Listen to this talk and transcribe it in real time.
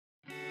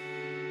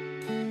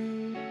Good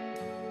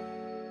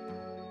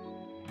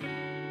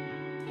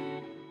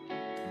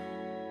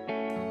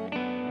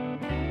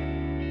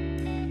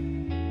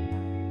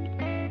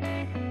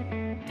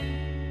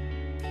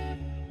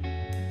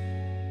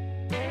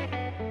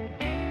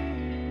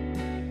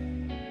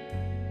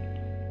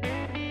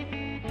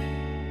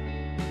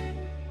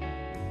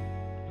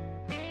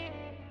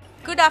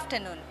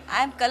afternoon.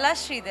 I am Kala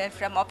Sridhar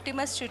from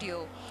Optimus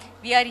Studio.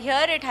 We are here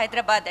at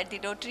Hyderabad at the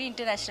Rotary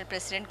International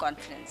President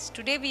Conference.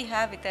 Today we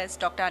have with us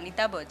Dr.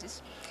 Anita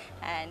Borges,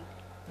 and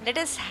let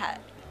us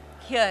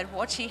hear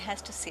what she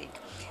has to say.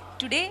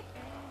 Today,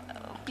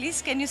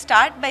 please can you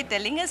start by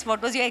telling us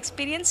what was your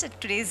experience at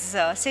today's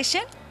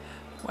session?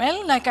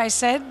 Well, like I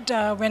said,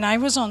 when I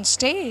was on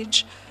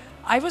stage,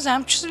 I was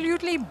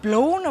absolutely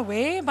blown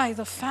away by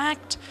the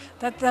fact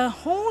that the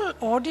whole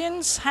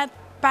audience had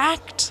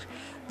packed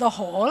the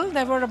hall.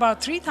 There were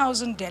about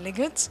 3,000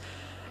 delegates.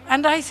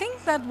 And I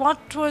think that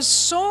what was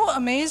so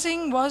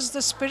amazing was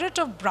the spirit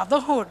of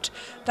brotherhood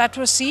that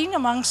was seen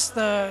amongst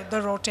the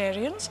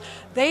Rotarians.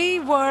 They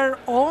were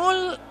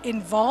all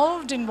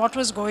involved in what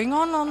was going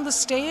on the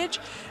stage,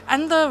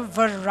 and the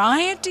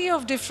variety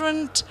of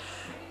different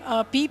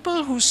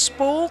people who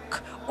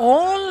spoke,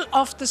 all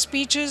of the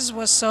speeches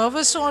were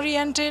service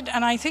oriented,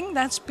 and I think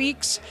that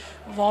speaks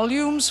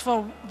volumes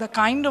for the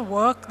kind of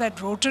work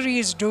that Rotary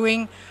is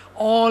doing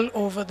all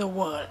over the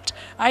world.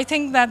 I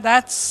think that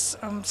that's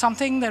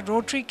something that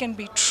Rotary can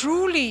be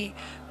truly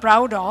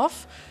proud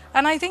of,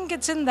 and I think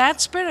it's in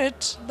that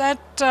spirit that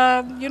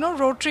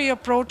Rotary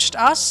approached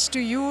us to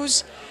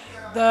use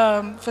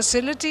the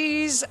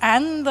facilities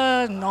and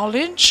the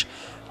knowledge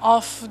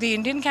of the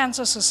Indian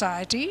Cancer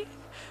Society,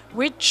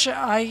 which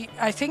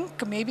I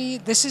think maybe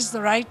this is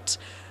the right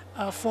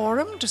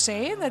forum to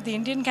say that the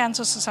Indian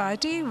Cancer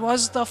Society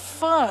was the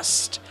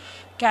first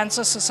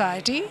cancer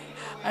society,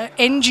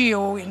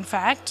 NGO in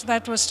fact,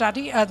 that was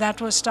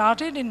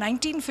started in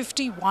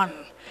 1951.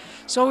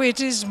 So it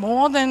is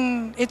more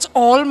than, it's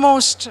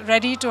almost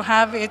ready to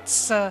have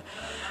its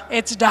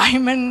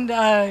diamond,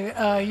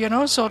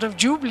 sort of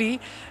jubilee,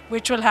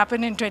 which will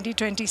happen in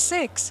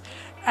 2026.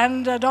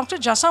 And Dr.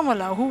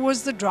 Jasamwala, who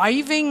was the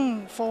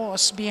driving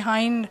force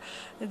behind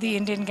the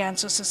Indian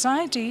Cancer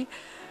Society,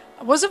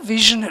 was a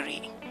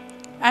visionary.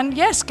 And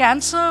yes,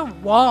 cancer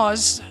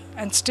was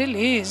and still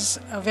is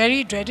a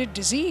very dreaded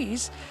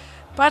disease.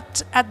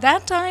 But at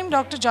that time,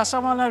 Dr.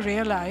 Jasamwala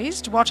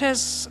realized what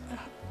has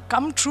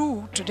come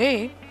true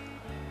today,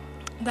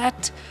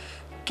 that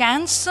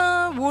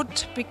cancer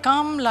would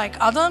become, like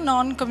other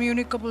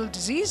non-communicable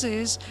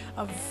diseases,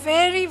 a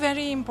very,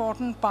 very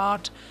important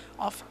part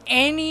of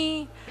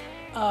any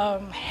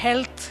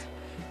health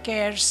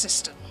care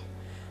system.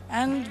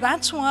 And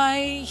that's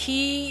why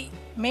he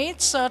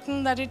made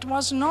certain that it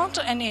was not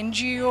an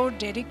NGO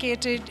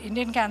dedicated,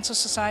 Indian Cancer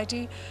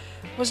Society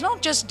was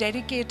not just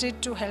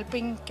dedicated to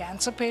helping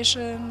cancer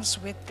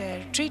patients with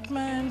their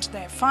treatment,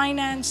 their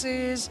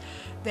finances,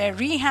 their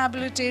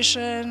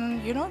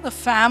rehabilitation, the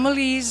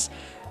families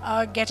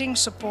getting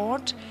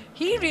support.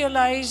 He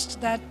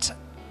realized that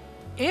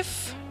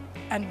if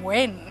and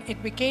when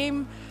it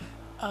became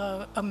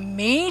a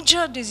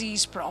major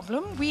disease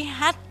problem, we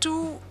had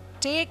to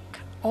take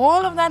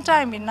all of that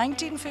time in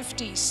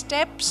 1950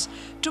 steps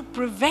to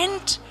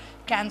prevent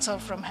cancer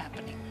from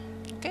happening.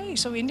 Okay,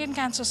 so Indian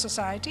Cancer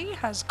Society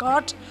has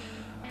got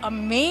a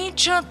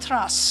major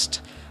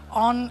thrust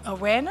on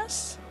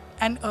awareness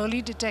and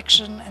early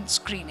detection and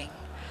screening.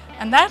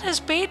 And that has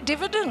paid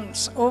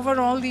dividends over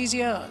all these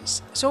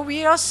years. So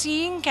we are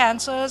seeing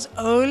cancers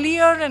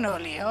earlier and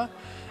earlier,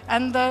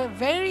 and the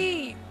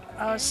very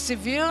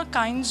severe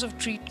kinds of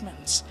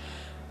treatments,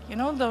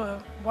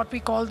 what we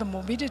call the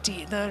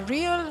morbidity, the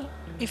real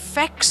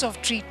effects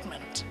of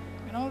treatment.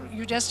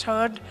 You just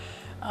heard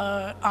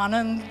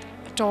Anand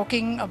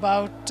talking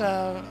about,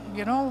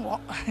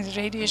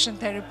 radiation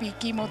therapy,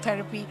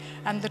 chemotherapy,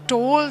 and the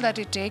toll that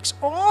it takes.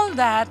 All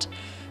that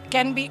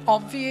can be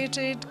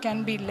obviated,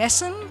 can be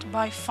lessened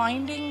by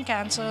finding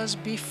cancers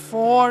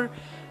before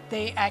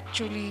they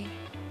actually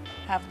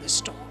have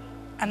this toll.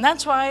 And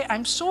that's why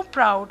I'm so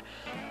proud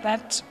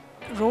that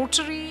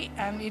Rotary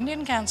and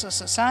Indian Cancer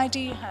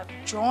Society have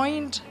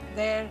joined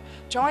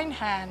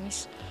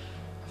hands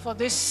for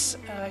this,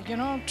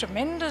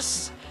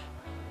 tremendous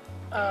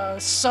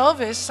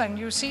service. And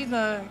you see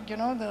the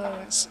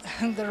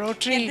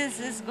Rotary. Yeah, this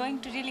is going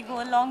to really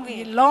go a long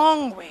way. A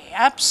long way,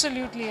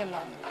 absolutely a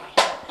long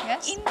way.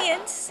 Yes.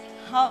 Indians,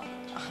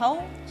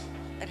 how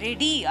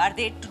ready are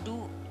they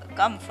to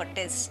come for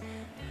tests?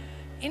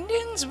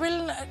 Indians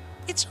will.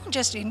 It's not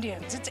just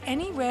Indians. It's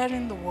anywhere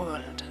in the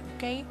world.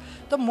 Okay,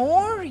 the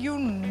more you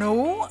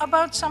know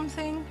about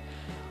something,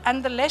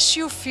 and the less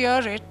you fear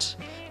it,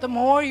 the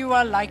more you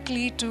are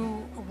likely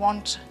to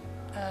want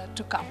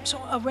to come.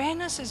 So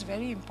awareness is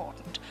very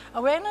important.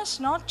 Awareness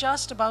not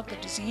just about the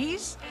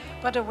disease,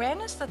 but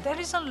awareness that there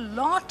is a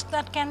lot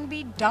that can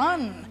be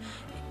done.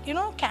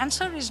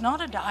 Cancer is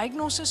not a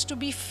diagnosis to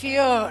be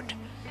feared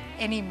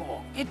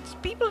anymore.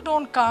 People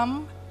don't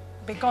come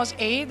because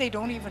A, they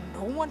don't even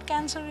know what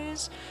cancer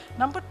is.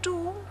 Number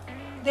two,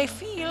 they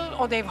feel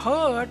or they've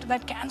heard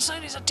that cancer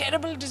is a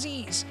terrible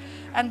disease,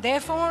 and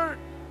therefore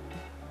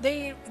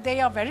they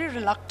are very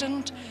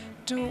reluctant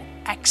to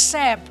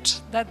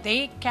accept that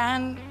they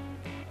can,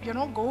 you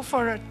know, go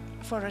for a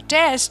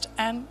test,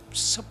 and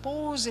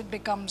suppose it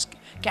becomes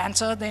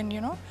cancer, then,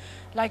 you know,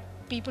 like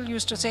people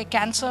used to say,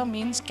 cancer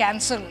means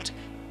cancelled.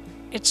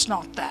 It's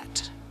not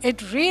that.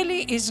 It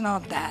really is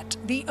not that.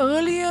 The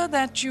earlier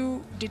that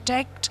you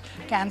detect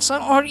cancer,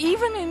 or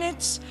even in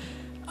its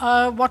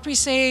what we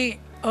say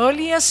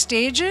earlier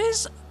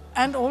stages,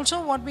 and also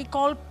what we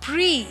call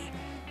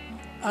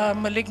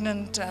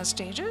pre-malignant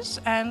stages,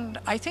 and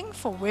I think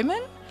for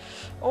women,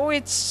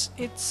 it's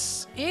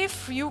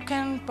if you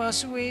can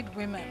persuade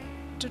women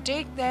to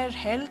take their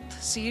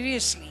health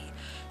seriously,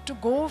 to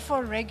go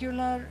for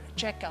regular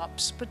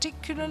checkups,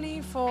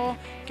 particularly for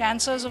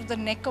cancers of the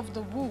neck of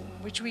the womb,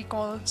 which we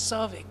call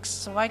cervix,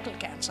 cervical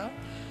cancer,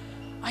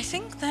 I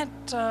think that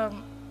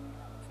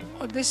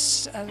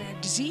this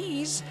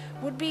disease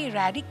would be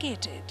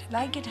eradicated,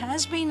 like it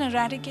has been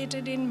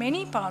eradicated in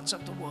many parts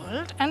of the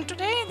world. And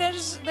today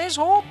there's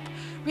hope.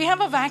 We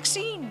have a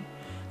vaccine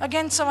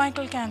against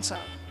cervical cancer.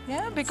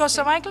 Yeah, because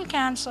cervical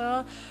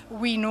cancer,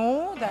 we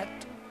know that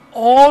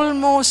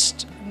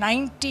almost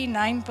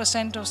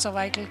 99% of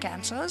cervical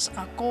cancers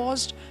are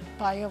caused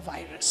by a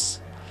virus.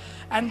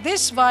 And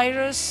this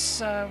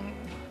virus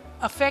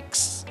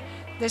affects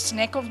this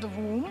neck of the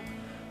womb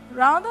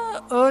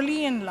rather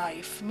early in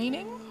life,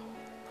 meaning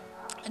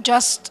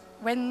just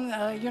when,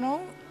 you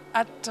know,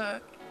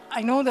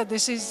 I know that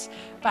this is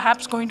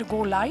perhaps going to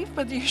go live,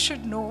 but you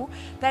should know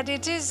that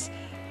it is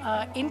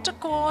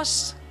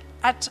intercourse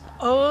at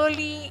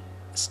early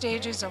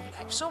stages of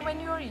life. So when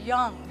you're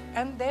young,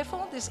 and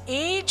therefore this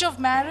age of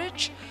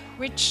marriage,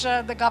 which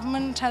the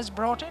government has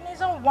brought in, is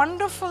a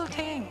wonderful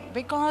thing,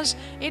 because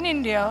in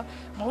India,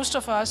 most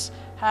of us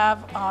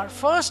have our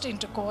first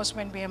intercourse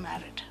when we are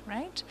married,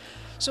 right?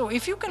 So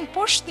if you can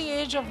push the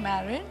age of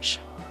marriage,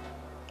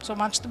 so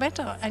much the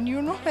better. And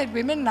you know that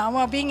women now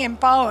are being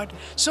empowered.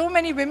 So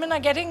many women are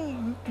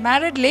getting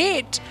married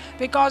late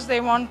because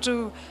they want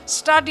to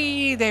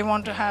study, they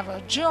want to have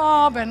a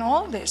job and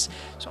all this.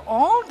 So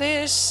all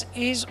this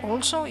is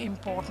also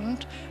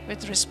important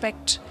with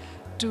respect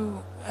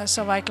to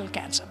cervical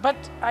cancer. But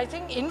I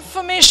think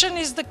information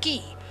is the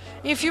key.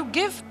 If you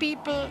give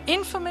people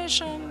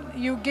information,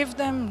 you give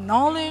them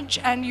knowledge,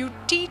 and you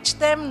teach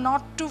them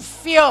not to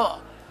fear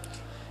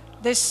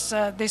this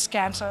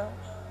cancer,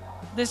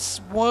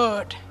 this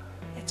word.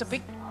 It's a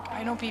big,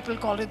 I know people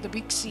call it the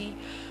big C,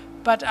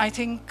 but I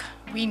think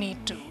we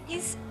need to.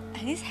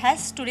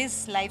 Has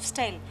today's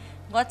lifestyle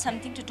got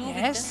something to do with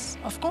this? Yes,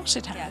 of course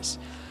it has.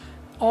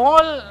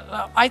 All,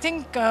 I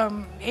think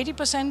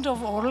 80%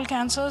 of oral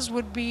cancers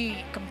would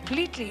be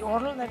completely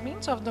oral, that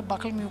means of the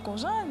buccal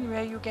mucosa, and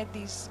where you get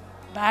these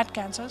bad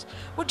cancers,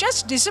 would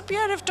just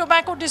disappear if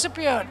tobacco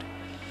disappeared.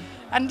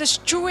 And this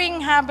chewing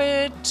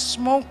habit,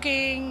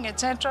 smoking,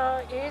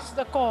 etc. is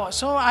the cause.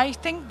 So I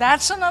think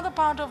that's another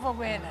part of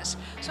awareness.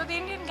 So the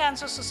Indian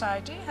Cancer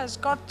Society has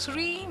got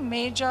 3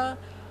 major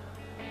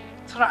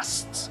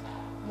thrusts.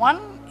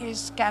 One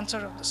is cancer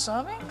of the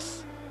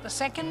cervix, the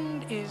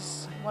second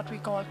is what we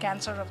call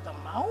cancer of the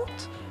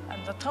mouth,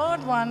 and the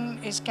third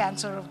one is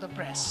cancer of the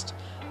breast.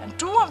 And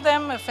 2 of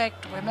them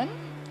affect women,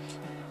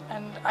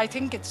 and I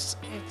think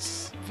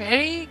it's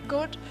very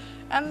good.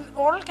 And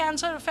oral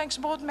cancer affects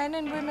both men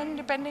and women,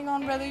 depending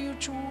on whether you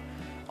chew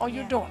or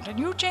you don't. And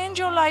you change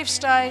your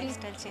lifestyle.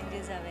 Lifestyle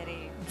changes are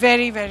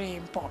very, very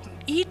important.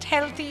 Eat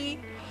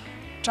healthy.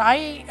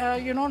 Try,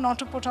 not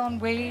to put on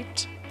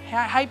weight.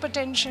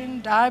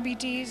 Hypertension,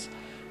 diabetes,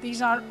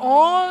 these are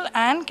all,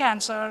 and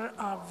cancer,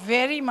 are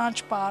very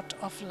much part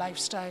of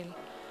lifestyle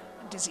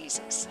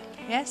diseases.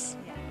 Yes?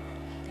 Yeah.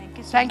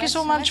 Thank you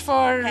so much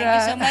for... Thank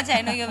you so much.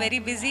 I know you're very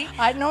busy.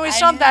 I know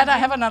it's not that I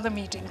have another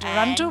meeting to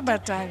run to,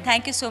 but...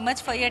 Thank you so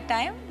much for your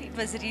time. It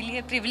was really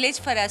a privilege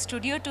for our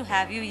studio to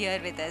have you here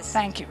with us.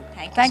 Thank you.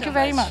 Thank you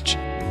very much.